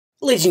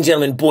Ladies and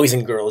gentlemen, boys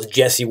and girls,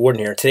 Jesse Warden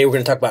here. Today we're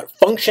going to talk about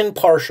function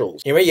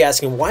partials. You may be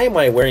asking, why am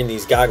I wearing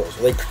these goggles?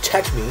 Well, they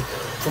protect me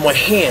from my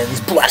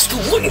hands blast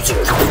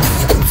lasers.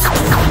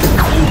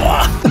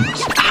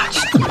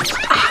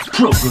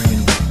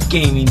 Programming,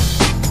 gaming,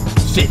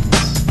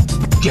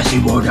 fitness. Jesse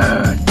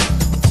Warden.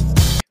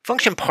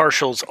 Function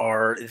partials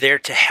are there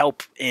to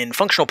help in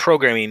functional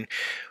programming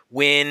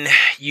when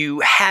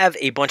you have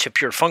a bunch of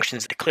pure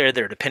functions that declare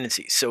their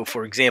dependencies. So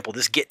for example,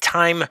 this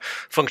getTime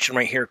function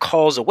right here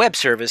calls a web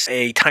service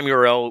a time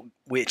URL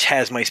which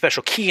has my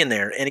special key in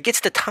there, and it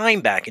gets the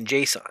time back in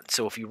JSON.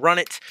 So if you run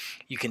it,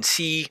 you can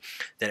see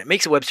that it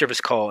makes a web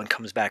service call and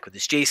comes back with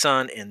this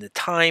JSON, and the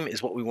time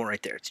is what we want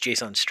right there. It's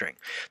JSON string.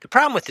 The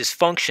problem with this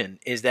function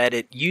is that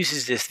it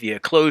uses this via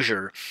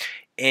closure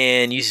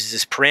and uses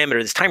this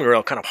parameter, this time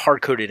URL, kind of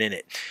hard-coded in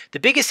it. The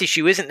biggest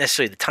issue isn't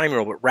necessarily the time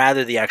URL, but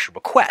rather the actual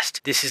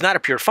request. This is not a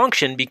pure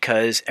function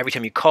because every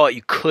time you call it,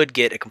 you could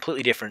get a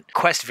completely different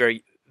request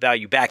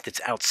value back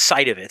that's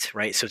outside of it,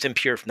 right? So it's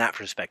impure from that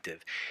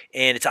perspective.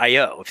 And it's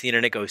I/O. If the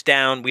internet goes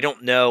down, we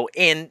don't know.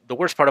 And the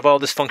worst part of all,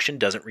 this function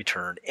doesn't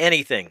return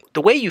anything.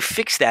 The way you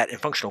fix that in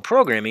functional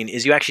programming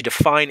is you actually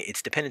define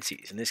its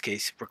dependencies. In this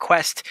case,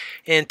 request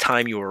and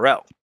time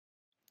URL.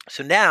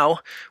 So now,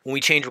 when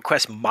we change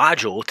request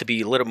module to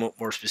be a little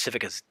more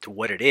specific as to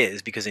what it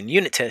is, because in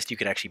unit test you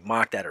could actually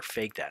mock that or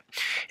fake that.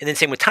 And then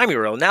same with time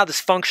URL. Now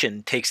this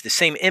function takes the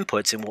same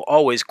inputs and will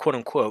always, quote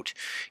unquote,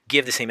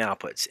 give the same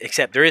outputs,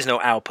 except there is no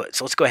output.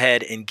 So let's go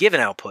ahead and give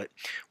an output.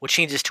 We'll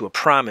change this to a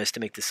promise to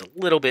make this a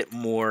little bit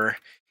more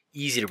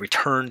easy to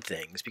return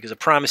things, because a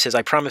promise says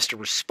I promise to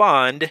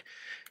respond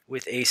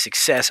with a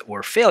success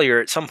or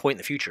failure at some point in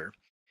the future.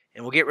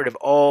 And we'll get rid of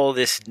all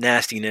this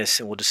nastiness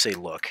and we'll just say,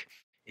 look,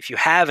 if you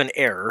have an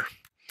error,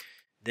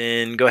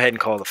 then go ahead and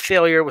call the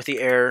failure with the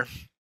error.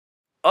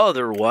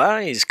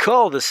 Otherwise,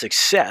 call the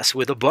success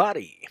with a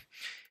body.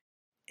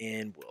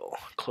 And we'll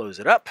close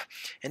it up.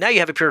 And now you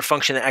have a pure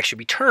function that actually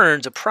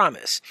returns a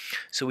promise.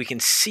 So we can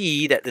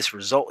see that this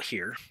result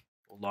here,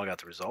 we'll log out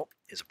the result,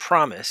 is a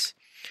promise.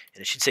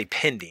 And it should say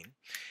pending.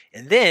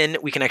 And then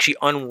we can actually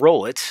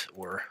unroll it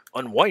or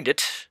unwind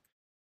it.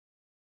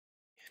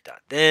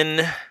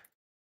 Then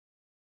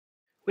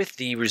with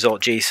the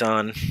result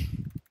JSON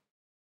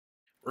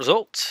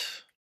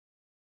result,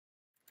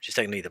 which is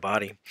technically the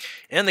body,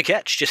 and the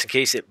catch, just in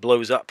case it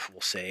blows up, we'll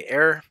say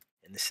error.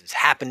 And this has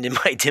happened in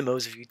my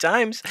demos a few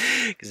times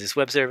because this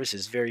web service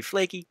is very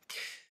flaky.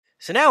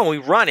 So now when we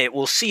run it,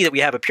 we'll see that we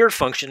have a pure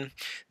function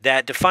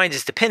that defines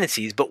its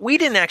dependencies, but we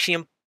didn't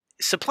actually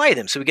supply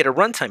them, so we get a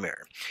runtime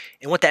error.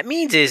 And what that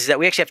means is that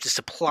we actually have to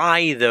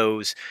supply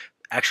those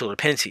actual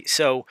dependencies.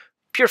 So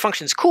pure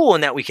function is cool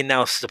in that we can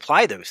now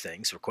supply those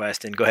things,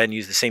 request, and go ahead and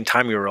use the same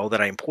time URL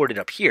that I imported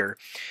up here.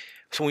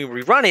 So when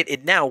we rerun it,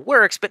 it now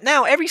works, but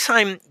now every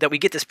time that we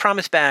get this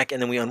promise back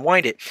and then we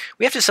unwind it,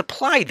 we have to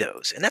supply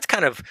those, and that's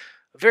kind of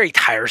very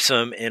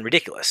tiresome and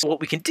ridiculous. So what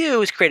we can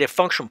do is create a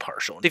function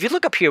partial. If you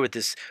look up here with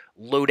this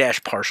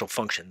Lodash partial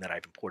function that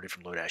I've imported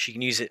from Lodash, you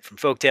can use it from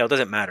Folktale, it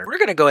doesn't matter. We're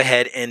going to go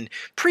ahead and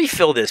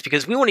pre-fill this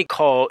because we want to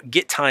call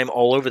getTime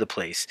all over the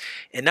place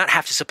and not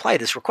have to supply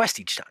this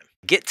request each time.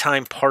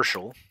 getTime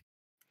partial.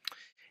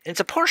 And it's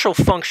a partial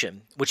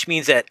function, which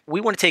means that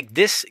we want to take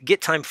this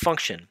getTime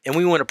function and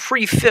we want to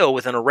pre-fill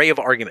with an array of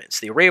arguments.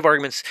 The array of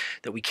arguments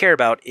that we care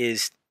about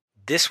is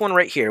this one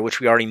right here, which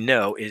we already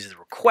know is the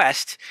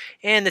request,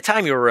 and the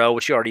time URL,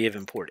 which you already have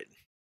imported.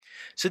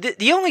 So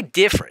the only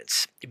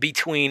difference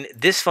between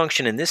this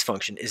function and this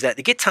function is that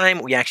the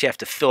getTime, we actually have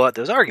to fill out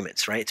those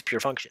arguments, right? It's a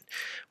pure function.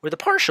 With the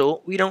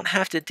partial, we don't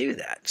have to do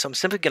that. So I'm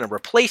simply going to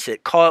replace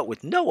it, call it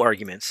with no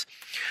arguments,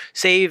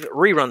 save,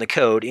 rerun the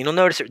code, and you'll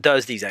notice it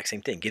does the exact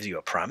same thing. Gives you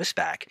a promise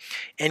back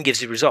and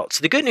gives you results.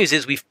 So the good news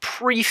is we've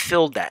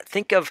pre-filled that.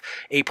 Think of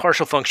a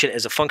partial function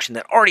as a function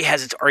that already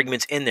has its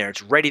arguments in there.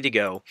 It's ready to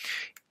go.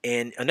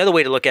 And another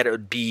way to look at it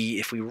would be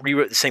if we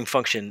rewrote the same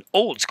function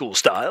old school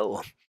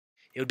style.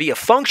 It would be a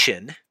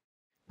function,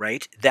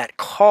 right, that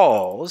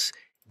calls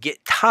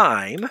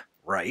getTime,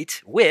 right,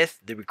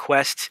 with the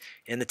request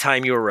and the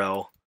time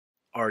URL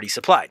already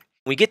supplied.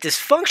 When we get this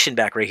function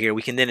back right here,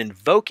 we can then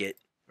invoke it,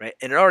 right,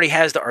 and it already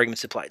has the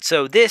arguments supplied.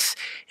 So this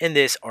and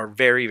this are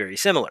very, very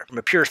similar. From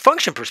a pure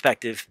function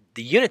perspective,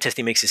 the unit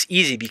testing makes this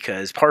easy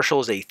because partial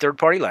is a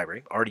third-party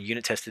library, already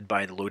unit tested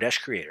by the Lodash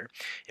creator,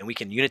 and we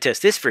can unit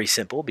test this very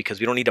simple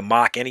because we don't need to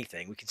mock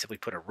anything. We can simply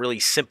put a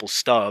really simple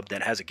stub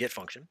that has a get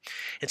function.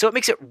 And so it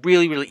makes it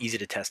really, really easy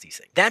to test these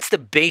things. That's the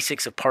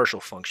basics of partial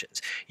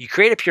functions. You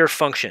create a pure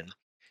function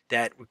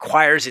that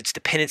requires its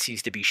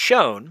dependencies to be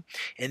shown,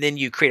 and then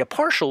you create a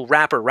partial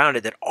wrapper around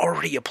it that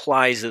already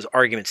applies those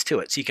arguments to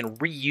it, so you can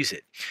reuse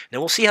it. Now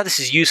we'll see how this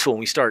is useful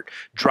when we start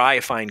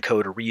dryifying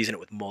code or reusing it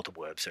with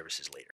multiple web services later.